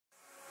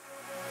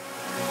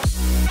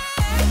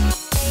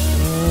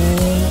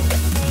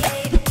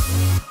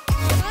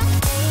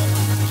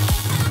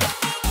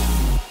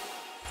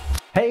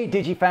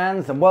Hey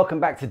Digi-fans, and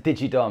welcome back to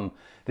Digidom,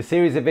 the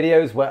series of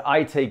videos where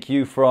I take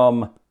you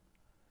from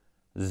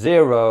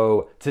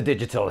zero to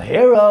digital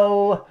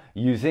hero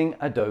using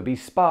Adobe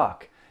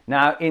Spark.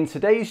 Now in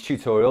today's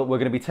tutorial we're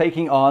going to be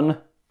taking on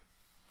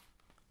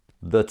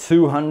the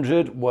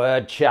 200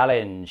 word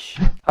challenge.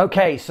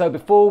 Okay, so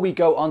before we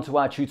go on to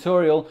our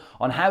tutorial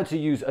on how to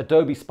use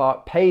Adobe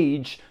Spark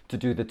Page to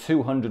do the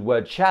 200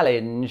 word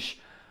challenge,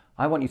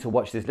 I want you to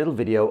watch this little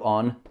video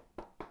on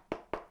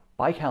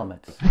bike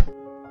helmets.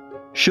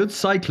 Should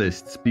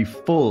cyclists be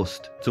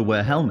forced to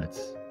wear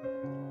helmets?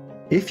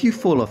 If you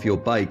fall off your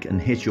bike and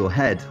hit your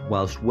head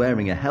whilst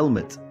wearing a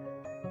helmet,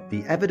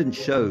 the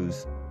evidence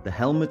shows the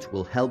helmet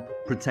will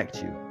help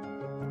protect you.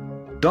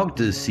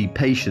 Doctors see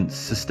patients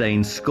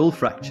sustain skull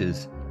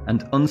fractures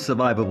and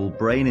unsurvivable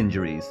brain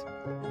injuries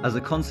as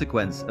a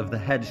consequence of the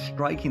head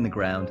striking the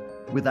ground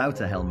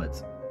without a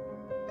helmet.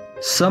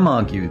 Some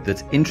argue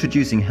that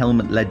introducing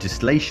helmet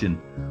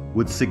legislation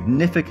would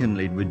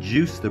significantly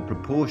reduce the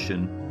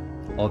proportion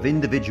of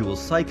individual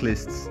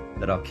cyclists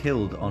that are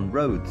killed on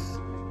roads.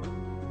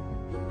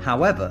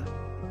 However,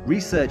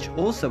 research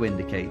also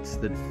indicates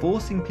that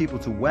forcing people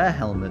to wear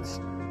helmets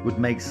would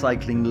make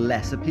cycling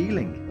less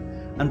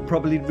appealing and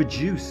probably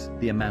reduce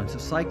the amount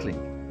of cycling.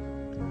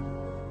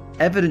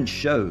 Evidence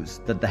shows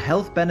that the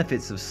health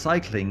benefits of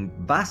cycling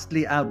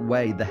vastly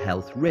outweigh the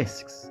health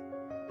risks.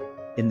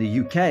 In the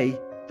UK,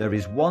 there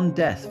is one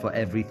death for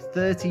every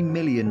 30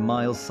 million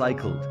miles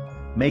cycled,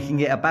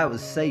 making it about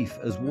as safe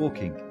as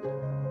walking.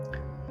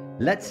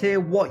 Let's hear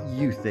what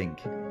you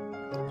think.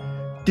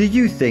 Do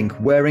you think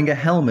wearing a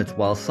helmet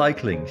while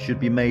cycling should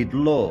be made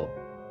law?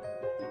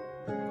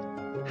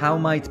 How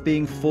might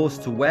being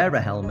forced to wear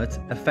a helmet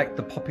affect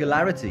the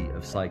popularity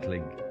of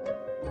cycling?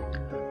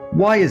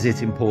 Why is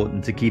it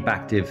important to keep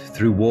active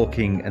through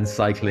walking and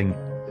cycling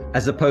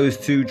as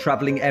opposed to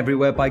travelling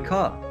everywhere by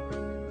car?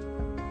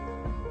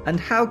 And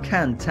how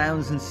can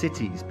towns and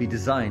cities be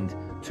designed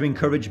to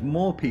encourage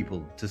more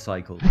people to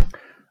cycle?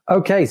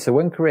 Okay, so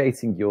when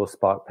creating your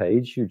Spark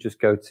page, you just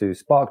go to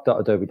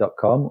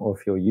spark.adobe.com, or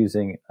if you're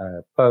using a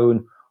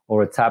phone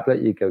or a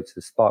tablet, you go to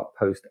the Spark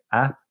Post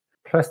app,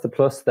 press the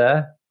plus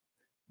there,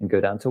 and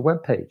go down to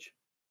web page.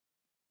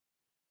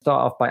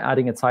 Start off by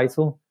adding a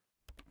title.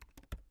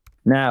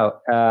 Now,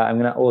 I'm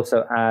going to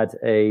also add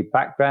a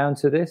background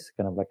to this,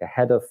 kind of like a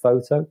header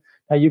photo.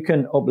 Now, you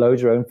can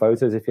upload your own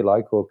photos if you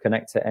like, or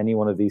connect to any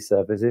one of these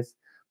services,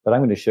 but I'm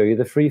going to show you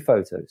the free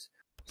photos.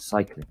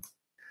 Cycling.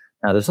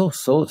 Now, there's all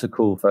sorts of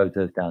cool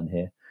photos down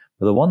here,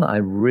 but the one that I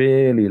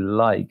really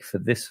like for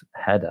this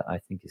header, I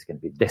think, is going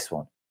to be this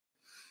one.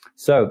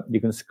 So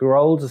you can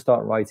scroll to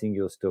start writing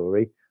your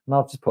story, and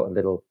I'll just put a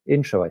little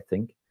intro, I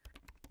think.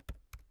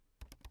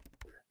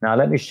 Now,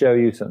 let me show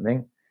you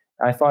something.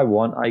 If I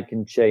want, I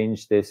can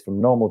change this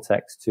from normal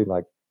text to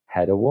like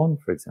header 1,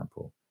 for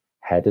example,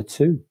 header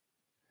 2.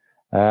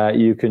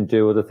 You can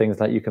do other things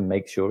like you can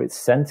make sure it's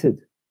centered.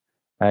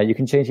 You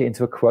can change it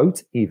into a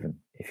quote even,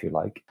 if you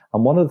like.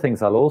 And one of the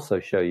things I'll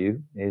also show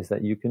you is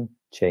that you can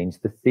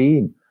change the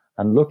theme.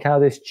 And look how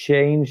this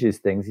changes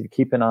things. You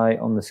keep an eye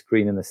on the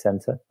screen in the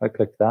center. I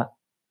click that.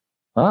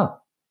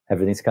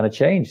 Everything's kind of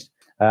changed.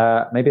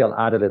 Maybe I'll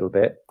add a little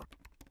bit.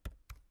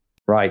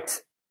 Right.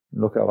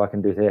 Look at what I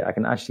can do here. I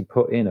can actually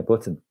put in a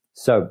button.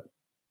 So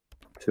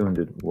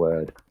 200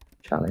 word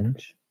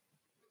challenge.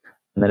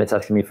 And then it's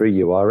asking me for a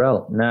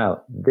URL.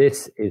 Now,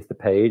 this is the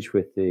page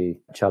with the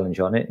challenge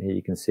on it. Here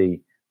you can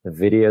see the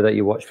video that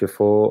you watched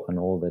before and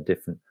all the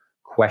different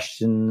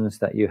questions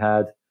that you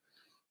had.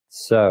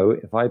 So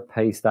if I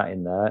paste that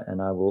in there,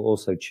 and I will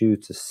also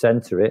choose to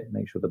center it,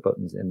 make sure the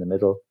button's in the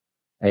middle,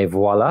 et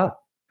voila.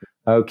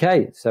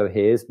 Okay, so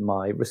here's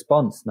my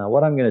response. Now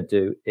what I'm going to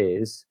do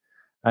is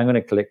I'm going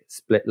to click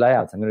split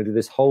layouts. I'm going to do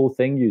this whole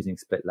thing using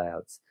split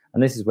layouts.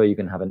 And this is where you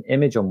can have an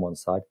image on one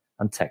side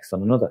and text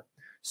on another.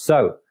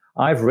 So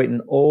I've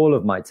written all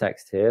of my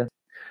text here,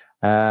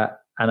 and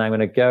I'm going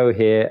to go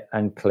here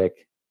and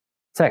click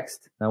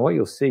text. Now what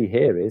you'll see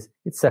here is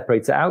it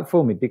separates it out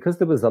for me. Because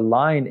there was a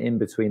line in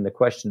between the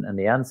question and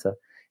the answer,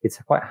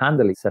 it's quite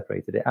handily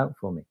separated it out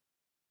for me.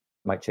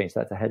 I might change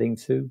that to heading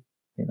 2.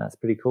 I think that's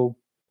pretty cool.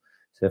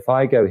 So if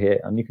I go here,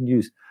 and you can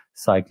use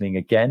cycling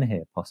again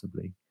here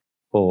possibly,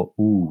 or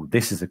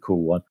this is a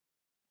cool one.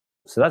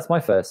 So that's my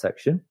first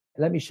section.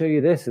 Let me show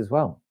you this as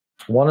well.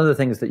 One of the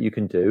things that you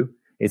can do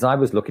is I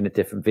was looking at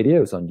different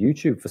videos on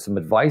YouTube for some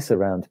advice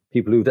around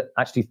people who'd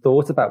actually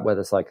thought about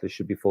whether cyclists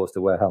should be forced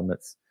to wear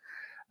helmets.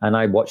 And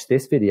I watched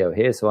this video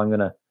here, so I'm going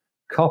to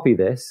copy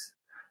this,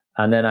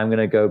 and then I'm going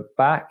to go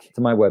back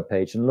to my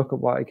webpage and look at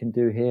what I can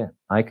do here.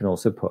 I can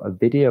also put a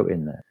video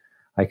in there.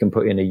 I can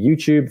put in a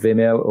YouTube,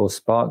 Vimeo, or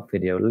Spark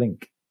video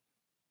link.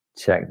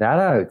 Check that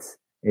out.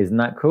 Isn't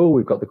that cool?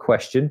 We've got the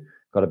question,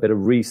 got a bit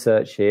of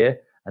research here,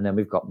 and then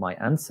we've got my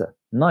answer.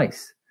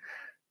 Nice.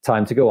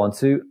 Time to go on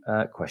to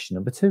question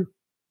number 2.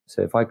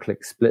 So if I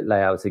click split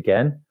layout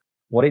again,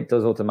 what it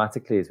does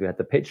automatically is we had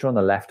the picture on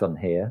the left on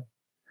here,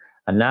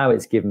 and now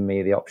it's given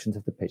me the options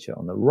of the picture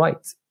on the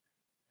right.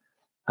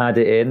 Add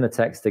it in, the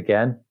text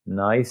again.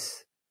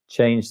 Nice.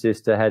 Change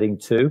this to heading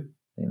 2.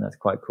 I think that's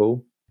quite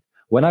cool.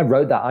 When I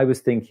wrote that, I was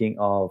thinking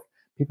of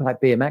people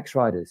like BMX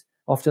riders.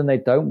 Often they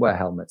don't wear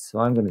helmets. So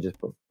I'm going to just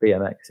put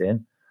BMX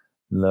in.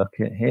 Look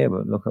at here,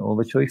 but look at all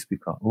the choice we've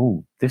got.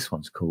 Oh, this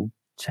one's cool.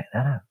 Check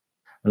that out.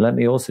 And let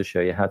me also show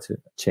you how to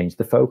change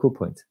the focal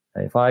point.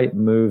 And if I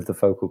move the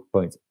focal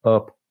point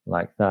up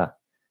like that,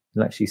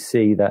 you'll actually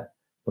see that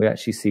we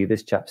actually see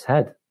this chap's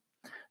head.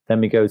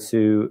 Then we go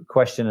to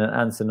question and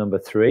answer number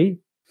 3,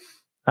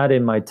 add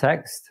in my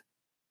text.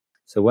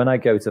 So when I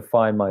go to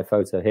find my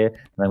photo here,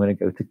 and I'm going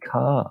to go to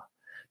car.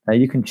 Now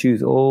you can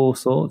choose all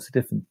sorts of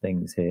different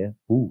things here.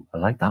 Ooh, I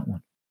like that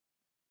one.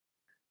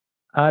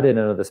 Add in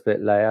another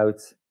split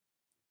layout,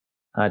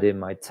 add in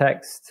my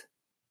text,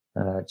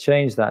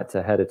 change that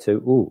to header 2.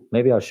 Ooh,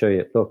 maybe I'll show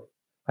you. Look,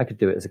 I could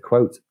do it as a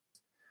quote.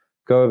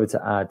 Go over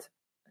to add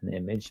an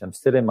image. I'm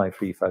still in my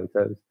free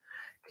photos.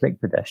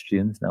 Click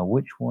pedestrians. Now,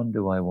 which one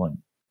do I want?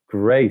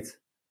 Great.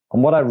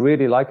 And what I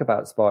really like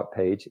about Spark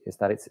Page is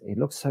that it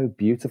looks so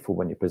beautiful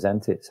when you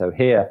present it. So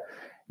here,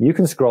 you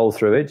can scroll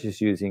through it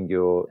just using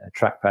your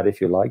trackpad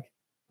if you like.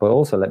 But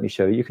also, let me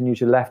show you, you can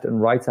use your left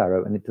and right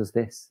arrow and it does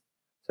this.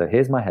 So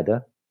here's my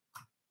header.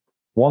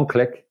 One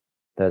click,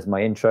 there's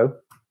my intro.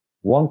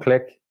 One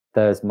click,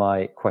 there's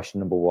my question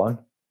number 1.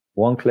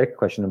 One click,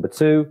 question number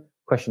 2,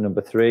 question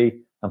number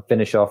 3, and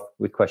finish off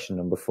with question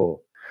number 4.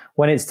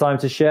 When it's time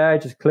to share,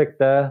 just click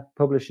there,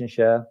 publish and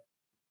share.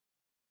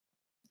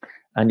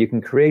 And you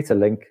can create a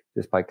link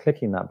just by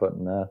clicking that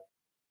button there.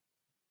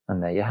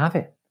 And there you have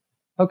it.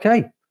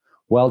 Okay,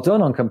 well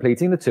done on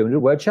completing the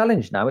 200-word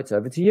challenge. Now it's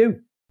over to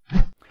you.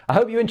 I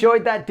hope you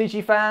enjoyed that,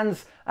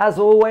 DigiFans. As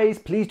always,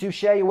 please do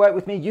share your work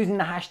with me using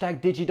the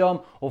hashtag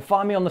Digidom, or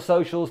find me on the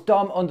socials,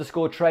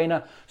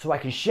 Dom_Traynor, so I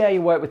can share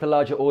your work with a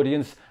larger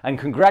audience and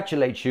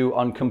congratulate you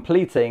on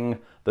completing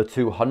the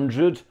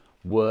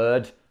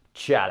 200-word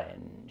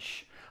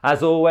challenge.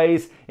 As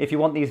always, if you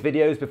want these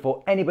videos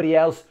before anybody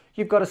else,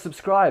 you've got to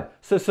subscribe.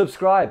 So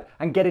subscribe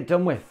and get it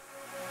done with.